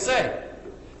what they say.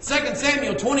 2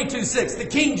 Samuel 22:6. The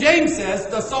King James says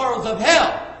the sorrows of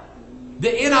hell. The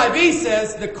NIV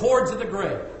says the cords of the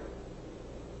grave.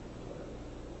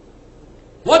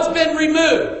 What's been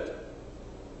removed?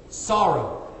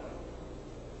 Sorrow.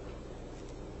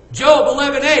 Job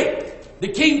 11:8. The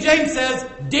King James says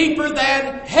deeper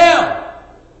than hell.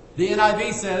 The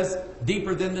NIV says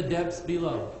deeper than the depths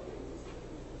below.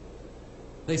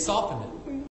 They softened it.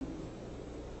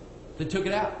 They took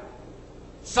it out.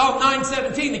 Psalm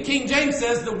 9:17, the King James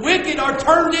says the wicked are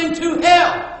turned into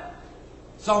hell.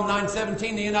 Psalm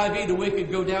 9:17, the NIV, the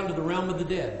wicked go down to the realm of the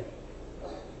dead.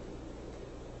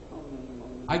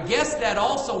 I guess that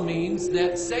also means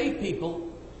that saved people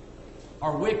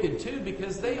are wicked too,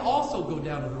 because they also go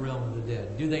down to the realm of the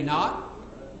dead. Do they not?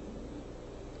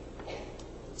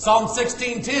 Psalm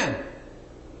 16:10.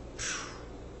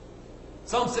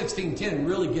 Psalm 16:10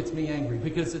 really gets me angry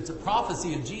because it's a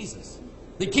prophecy of Jesus.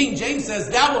 The King James says,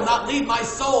 "Thou wilt not leave my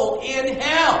soul in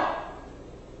hell."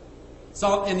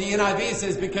 So in the NIV it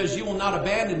says, "Because you will not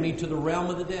abandon me to the realm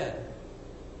of the dead."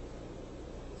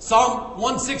 Psalm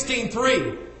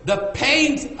 116:3. "The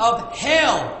pains of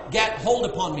hell get hold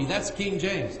upon me." That's King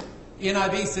James.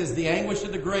 NIV says, "The anguish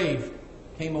of the grave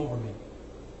came over me."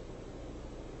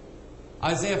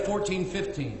 Isaiah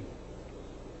 14:15.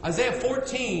 Isaiah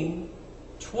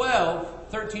 14:12,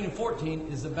 13 and 14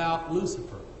 is about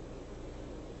Lucifer.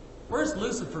 Where's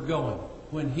Lucifer going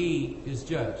when he is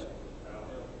judged?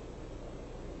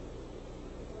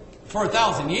 For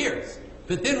 1,000 years.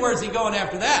 But then where's he going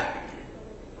after that?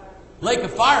 Lake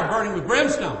of fire burning with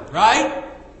brimstone, right?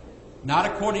 Not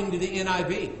according to the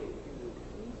NIV.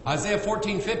 Isaiah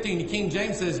 14:15, the King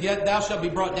James says, "Yet thou shalt be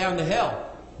brought down to hell."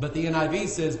 But the NIV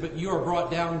says, "But you are brought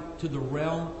down to the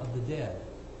realm of the dead."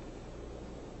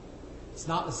 It's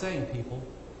not the same, people.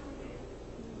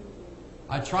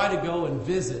 I try to go and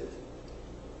visit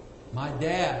my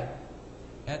dad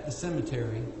at the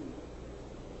cemetery,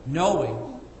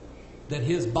 knowing that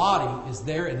his body is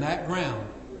there in that ground,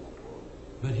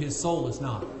 but his soul is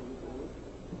not.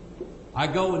 I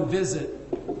go and visit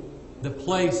the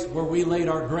place where we laid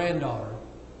our granddaughter,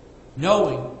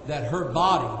 knowing that her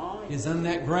body is in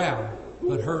that ground,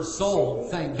 but her soul,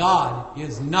 thank God,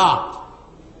 is not.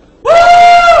 Woo!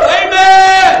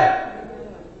 Amen!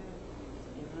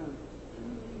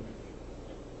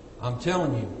 I'm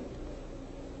telling you,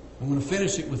 I'm going to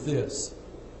finish it with this.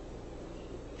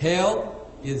 Hell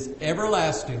is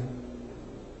everlasting,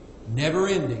 never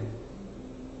ending.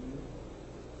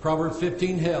 Proverbs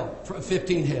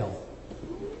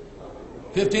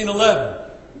 15:11.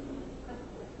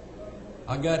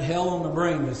 I got hell on the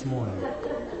brain this morning.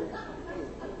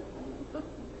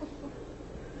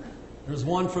 There's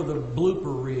one for the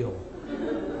blooper reel.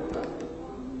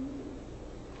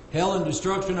 Hell and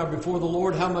destruction are before the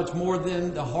Lord, how much more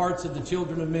than the hearts of the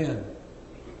children of men.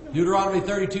 Deuteronomy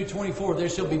 32:24, "They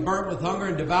shall be burnt with hunger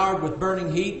and devoured with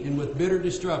burning heat and with bitter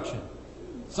destruction."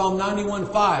 Psalm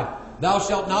 91:5, "Thou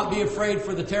shalt not be afraid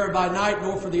for the terror by night,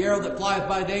 nor for the arrow that flieth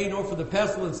by day, nor for the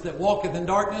pestilence that walketh in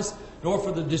darkness, nor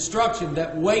for the destruction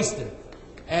that wasteth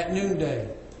at noonday."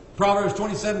 Proverbs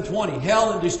 27:20,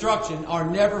 "Hell and destruction are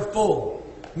never full."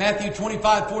 Matthew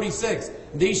 25:46,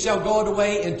 "These shall go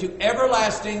away into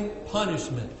everlasting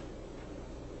punishment."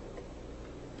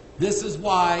 This is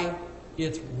why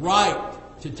it's right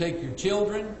to take your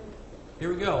children, here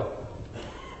we go,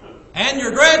 and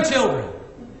your grandchildren,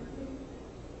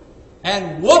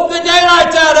 and whoop the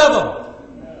daylights out of them.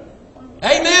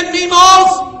 Amen,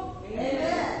 Meemaws?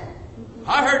 Amen.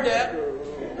 I heard that.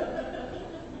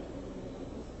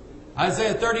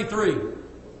 Isaiah 33.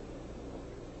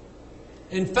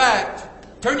 In fact,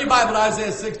 turn your Bible to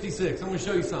Isaiah 66. I'm going to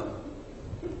show you something.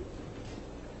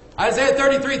 Isaiah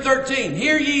 33:13.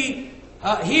 Hear ye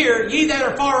that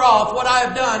are far off what I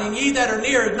have done, and ye that are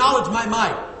near acknowledge my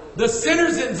might. The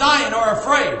sinners in Zion are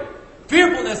afraid.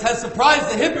 Fearfulness has surprised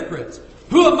the hypocrites.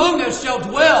 Who among us shall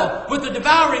dwell with the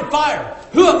devouring fire?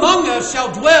 Who among us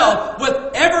shall dwell with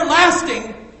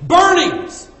everlasting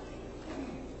burnings?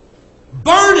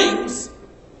 Burnings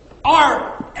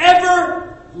are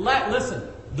listen,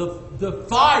 the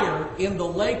fire in the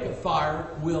lake of fire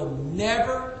will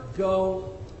never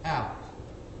go out.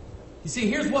 You see,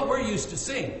 here's what we're used to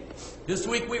seeing. This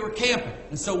week we were camping,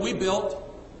 and so we built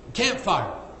a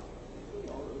campfire.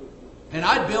 And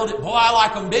I'd build it, boy, I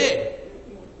like them big.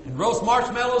 And roast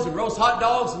marshmallows and roast hot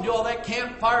dogs and do all that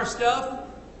campfire stuff.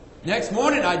 Next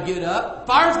morning I'd get up,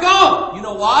 fire's gone. You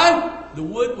know why? The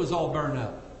wood was all burned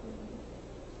up.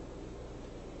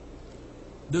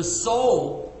 The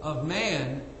soul of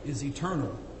man is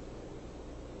eternal.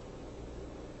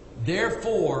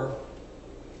 Therefore,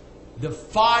 the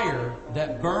fire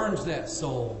that burns that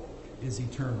soul is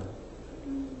eternal.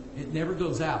 It never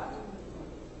goes out.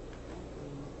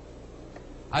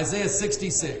 Isaiah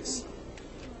 66.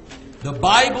 The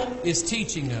Bible is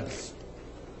teaching us.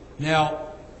 Now,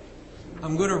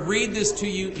 I'm going to read this to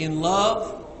you in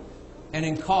love and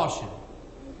in caution.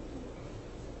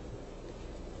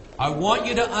 I want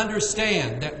you to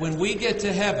understand that when we get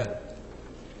to heaven,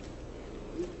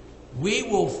 we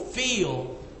will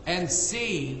feel and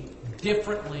see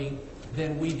differently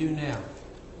than we do now.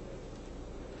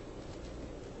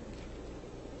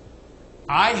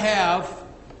 I have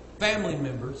family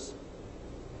members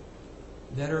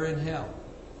that are in hell.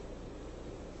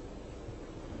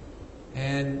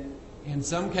 And in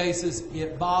some cases,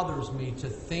 it bothers me to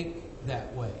think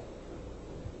that way.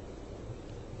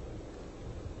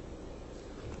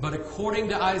 But according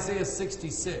to Isaiah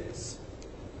 66,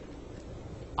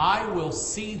 I will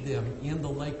see them in the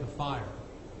lake of fire.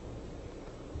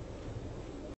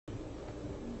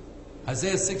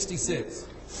 Isaiah 66,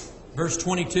 verse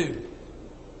 22.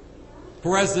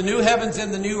 For as the new heavens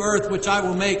and the new earth which I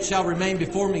will make shall remain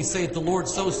before me, saith the Lord,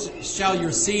 so shall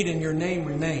your seed and your name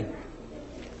remain.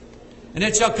 And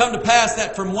it shall come to pass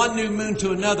that from one new moon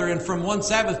to another, and from one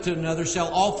Sabbath to another, shall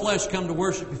all flesh come to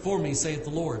worship before me, saith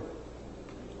the Lord.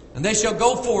 And they shall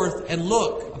go forth and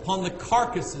look upon the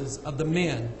carcasses of the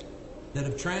men that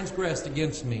have transgressed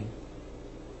against me.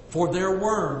 For their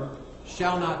worm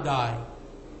shall not die,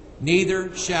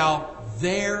 neither shall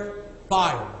their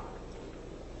fire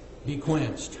be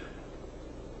quenched.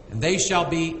 And they shall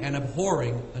be an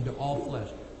abhorring unto all flesh.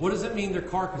 What does it mean, their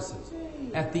carcasses?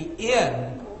 At the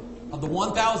end of the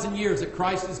 1,000 years that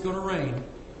Christ is going to reign,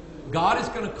 God is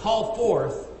going to call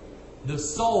forth the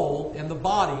soul and the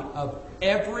body of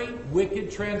every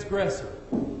wicked transgressor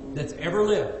that's ever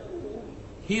lived.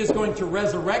 He is going to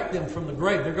resurrect them from the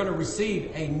grave. They're going to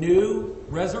receive a new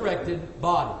resurrected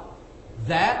body.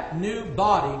 That new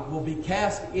body will be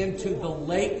cast into the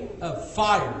lake of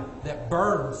fire that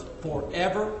burns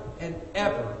forever and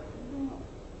ever.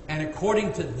 And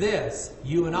according to this,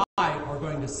 you and I are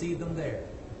going to see them there.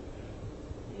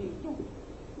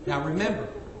 Now remember,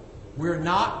 we're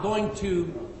not going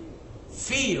to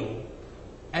feel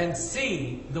and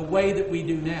see the way that we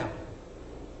do now.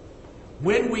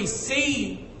 When we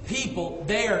see people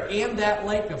there in that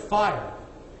lake of fire,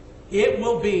 it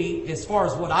will be, as far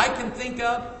as what I can think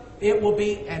of, it will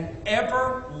be an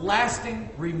everlasting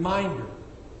reminder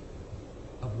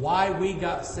of why we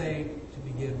got saved to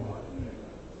begin with.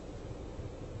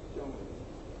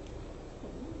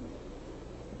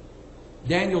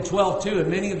 Daniel 12:2, and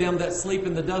many of them that sleep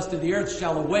in the dust of the earth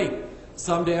shall awake,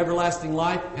 some to everlasting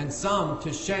life, and some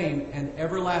to shame and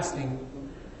everlasting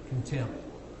contempt.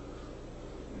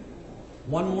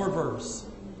 One more verse.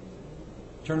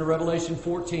 Turn to Revelation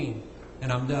 14,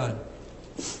 and I'm done.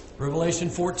 Revelation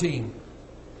 14.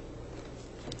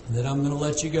 And then I'm going to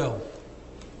let you go.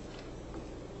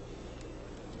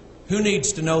 Who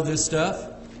needs to know this stuff?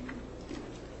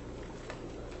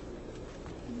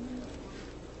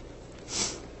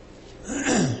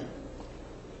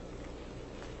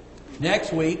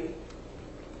 Next week,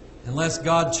 unless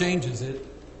God changes it,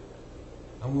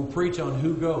 I'm going to preach on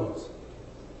who goes.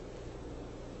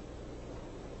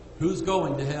 Who's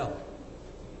going to hell?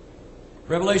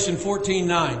 Revelation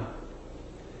 14:9.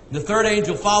 The third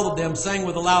angel followed them, saying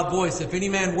with a loud voice, if any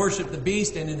man worship the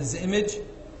beast and in his image,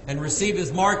 and receive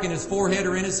his mark in his forehead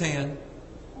or in his hand,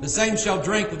 the same shall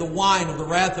drink of the wine of the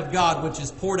wrath of God, which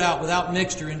is poured out without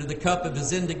mixture into the cup of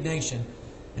his indignation.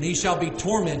 And he shall be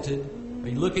tormented. Are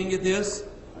you looking at this?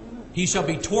 He shall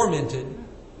be tormented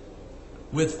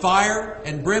with fire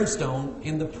and brimstone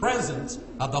in the presence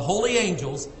of the holy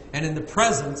angels and in the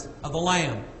presence of the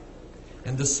Lamb.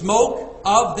 And the smoke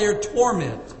of their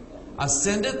torment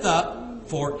ascendeth up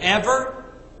forever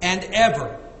and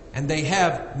ever. And they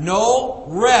have no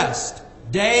rest,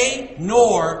 day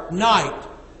nor night,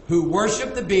 who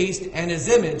worship the beast and his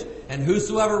image, and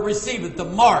whosoever receiveth the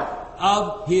mark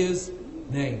of his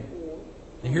name.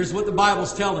 And here's what the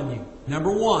Bible's telling you.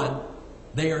 Number one,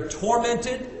 they are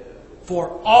tormented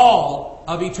for all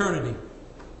of eternity.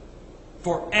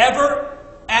 Forever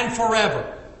and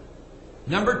forever.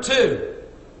 Number two,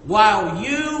 while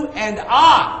you and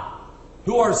I,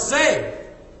 who are saved,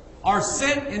 are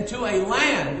sent into a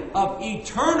land of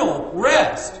eternal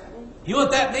rest You know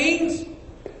what that means?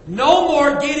 No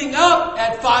more getting up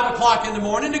at 5 o'clock in the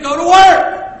morning to go to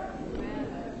work.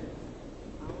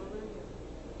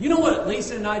 You know what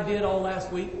Lisa and I did all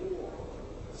last week?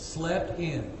 Slept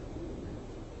in.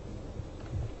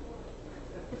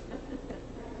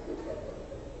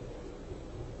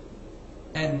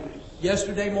 And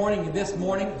yesterday morning and this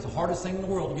morning, it was the hardest thing in the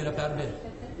world to get up out of bed.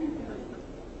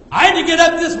 I had to get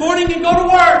up this morning and go to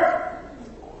work.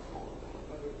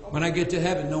 When I get to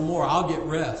heaven, no more. I'll get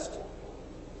rest.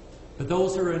 But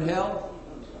those who are in hell,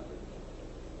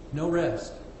 no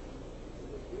rest.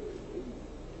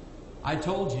 I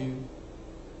told you,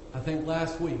 I think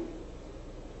last week,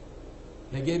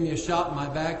 they gave me a shot in my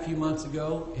back a few months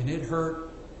ago, and it hurt.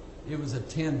 It was a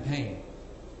 10 pain.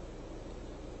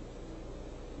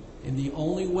 And the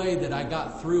only way that I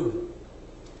got through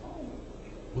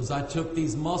it was I took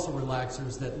these muscle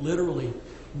relaxers that literally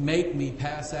make me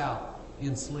pass out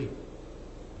in sleep.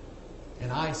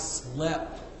 And I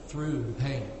slept through the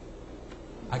pain.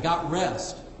 I got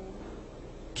rest.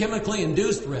 Chemically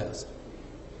induced rest.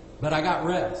 But I got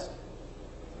rest.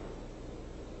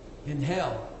 In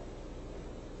hell,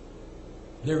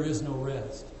 there is no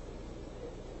rest.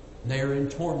 They are in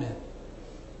torment.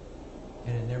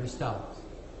 And it never stops.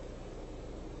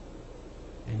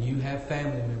 And you have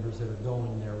family members that are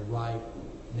going there right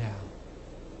now.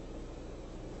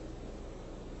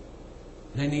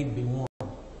 They need to be warned.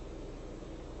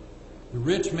 The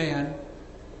rich man,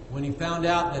 when he found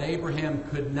out that Abraham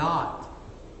could not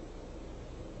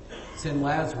send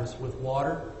Lazarus with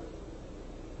water,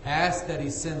 asked that he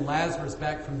send Lazarus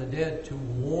back from the dead to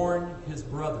warn his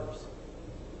brothers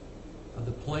of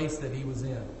the place that he was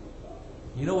in.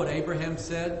 You know what Abraham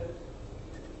said?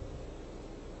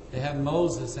 They have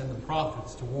Moses and the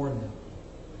prophets to warn them.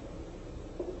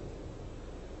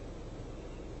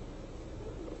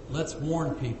 Let's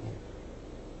warn people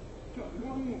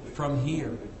from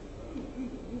here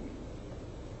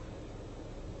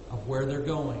of where they're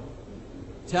going,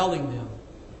 telling them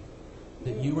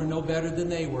that you were no better than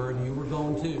they were and you were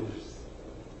going too,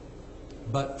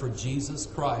 but for Jesus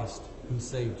Christ who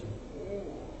saved you.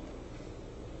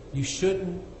 You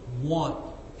shouldn't want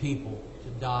people to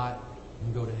die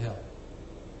and go to hell.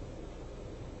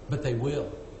 But they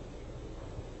will.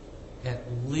 At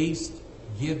least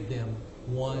give them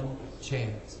one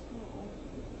chance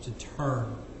to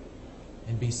turn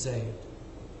and be saved.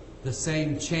 The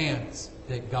same chance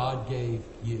that God gave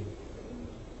you.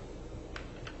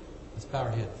 Let's bow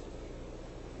our heads.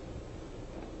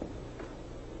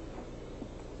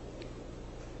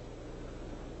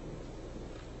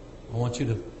 I want you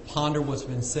to ponder what's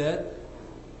been said.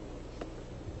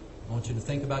 I want you to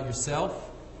think about yourself.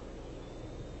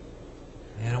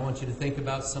 And I want you to think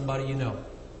about somebody you know.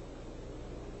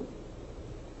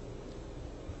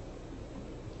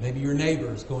 Maybe your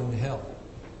neighbor is going to hell.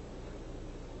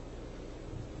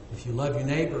 If you love your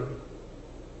neighbor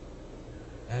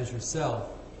as yourself,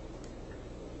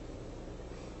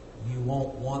 you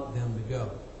won't want them to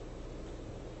go.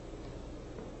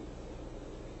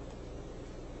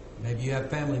 Maybe you have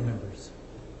family members.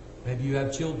 Maybe you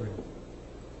have children,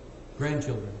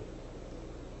 grandchildren,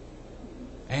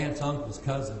 aunts, uncles,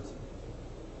 cousins.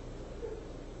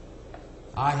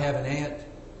 I have an aunt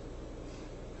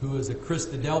who is a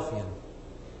Christadelphian.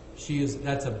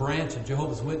 That's a branch of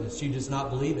Jehovah's Witness. She does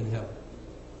not believe in hell.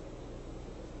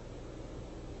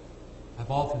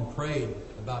 I've often prayed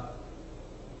about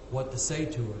what to say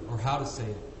to her or how to say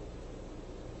it.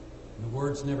 And the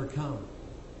words never come.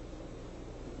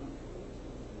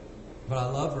 But I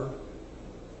love her.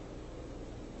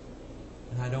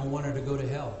 And I don't want her to go to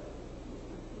hell.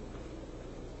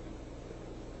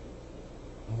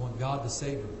 I want God to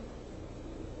save her.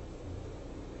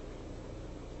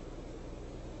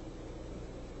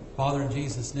 Father, in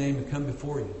Jesus' name, we come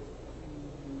before you.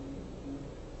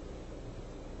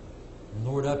 And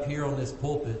Lord, up here on this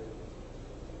pulpit,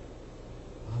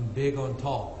 I'm big on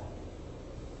talk.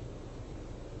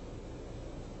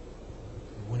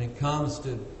 When it comes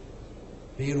to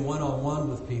being one-on-one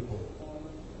with people,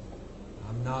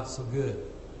 I'm not so good.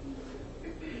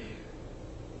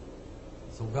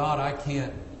 So God, I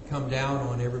can't come down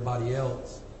on everybody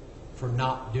else for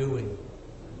not doing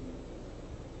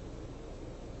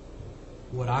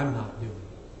what I'm not doing.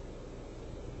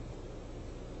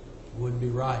 It wouldn't be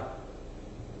right.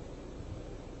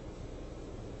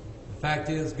 The fact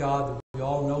is, God, that we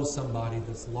all know somebody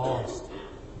that's lost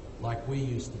like we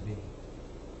used to be.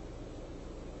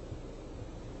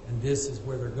 And this is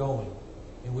where they're going.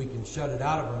 And we can shut it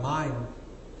out of our mind.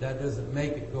 That doesn't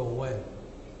make it go away.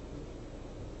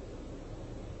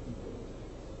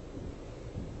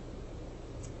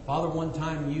 Father, one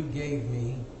time you gave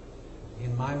me,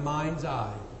 in my mind's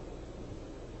eye,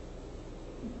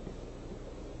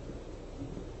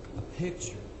 a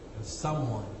picture of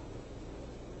someone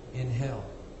in hell.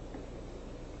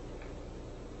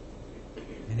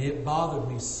 And it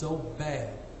bothered me so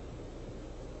bad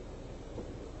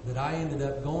that I ended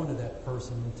up going to that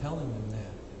person and telling them that.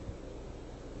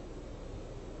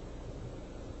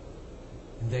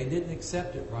 And they didn't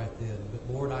accept it right then.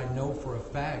 But Lord, I know for a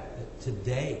fact that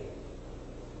today,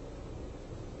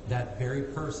 that very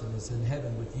person is in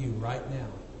heaven with you right now.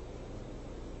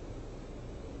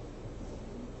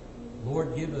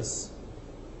 Lord, give us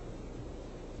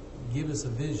a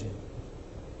vision.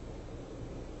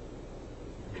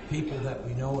 People that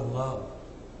we know and love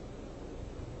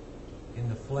in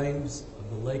the flames of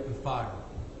the lake of fire.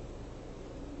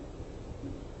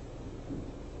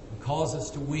 And cause us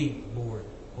to weep, Lord,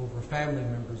 over family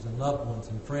members and loved ones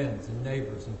and friends and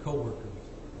neighbors and co-workers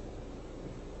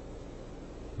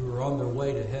who are on their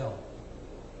way to hell.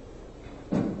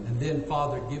 And then,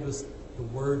 Father, give us the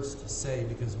words to say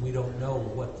because we don't know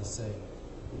what to say.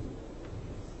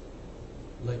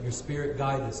 Let your Spirit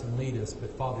guide us and lead us, but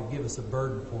Father, give us a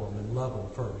burden for them and love them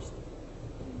first.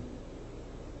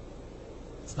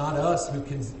 It's not us who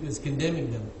is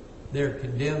condemning them. They're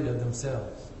condemned of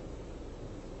themselves.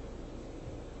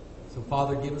 So,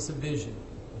 Father, give us a vision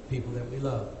of people that we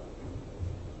love.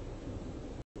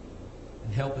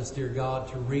 And help us, dear God,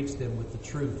 to reach them with the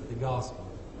truth of the gospel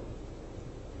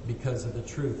because of the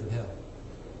truth of hell.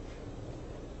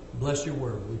 Bless your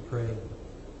word, we pray,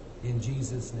 in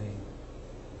Jesus' name.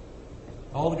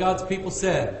 All of God's people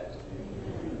said,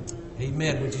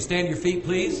 Amen. Would you stand to your feet,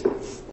 please?